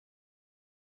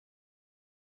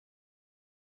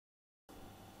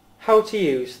How to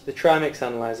use the Trimix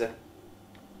analyzer.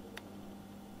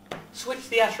 Switch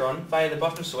the ATA on via the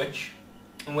bottom switch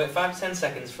and wait 5 to 10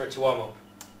 seconds for it to warm up.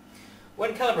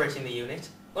 When calibrating the unit,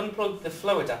 unplug the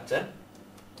flow adapter.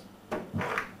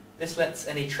 This lets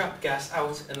any trapped gas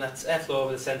out and lets airflow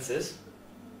over the sensors.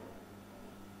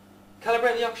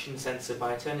 Calibrate the oxygen sensor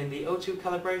by turning the O2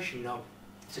 calibration knob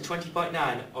to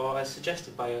 20.9 or as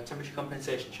suggested by your temperature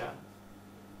compensation chart.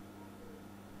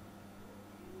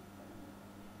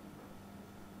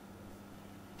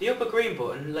 The upper green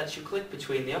button lets you click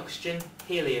between the oxygen,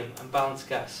 helium and balanced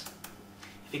gas.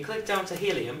 If you click down to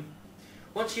helium,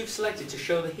 once you've selected to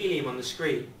show the helium on the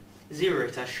screen, zero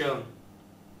it as shown.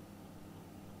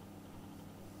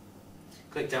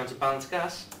 Click down to balanced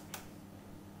gas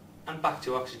and back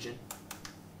to oxygen.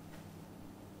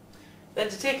 Then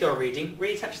to take your reading,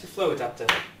 reattach the flow adapter.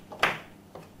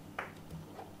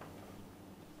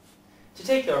 To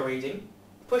take your reading,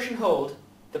 push and hold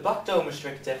the black dome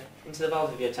restrictor into the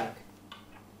valve of your tank.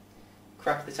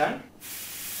 Crack the tank.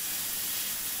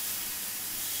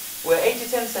 Wait 8 to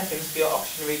 10 seconds for your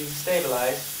oxygen reading to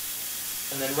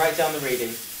stabilise, and then write down the reading.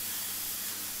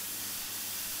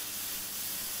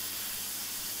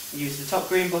 Use the top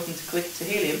green button to click to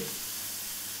helium,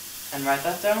 and write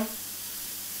that down,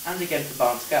 and again for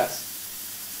balanced gas.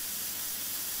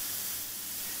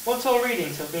 Once all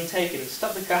readings have been taken,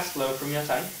 stop the gas flow from your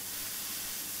tank.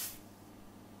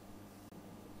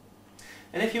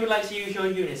 And if you would like to use your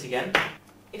unit again,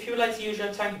 if you would like to use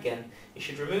your tank again, you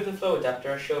should remove the flow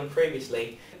adapter as shown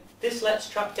previously. This lets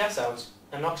trapped gas out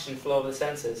and oxygen flow over the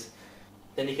sensors.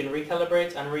 Then you can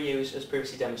recalibrate and reuse as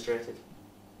previously demonstrated.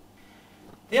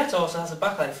 The ATA also has a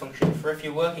backlight function for if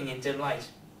you're working in dim light.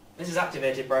 This is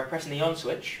activated by pressing the on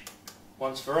switch,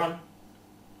 once for on,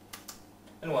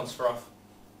 and once for off.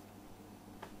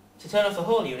 To turn off the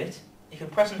whole unit, you can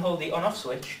press and hold the on-off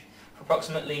switch for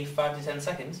approximately 5 to 10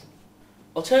 seconds.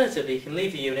 Alternatively, you can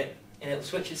leave the unit and it will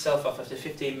switch itself off after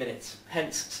 15 minutes,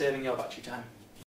 hence saving your battery time.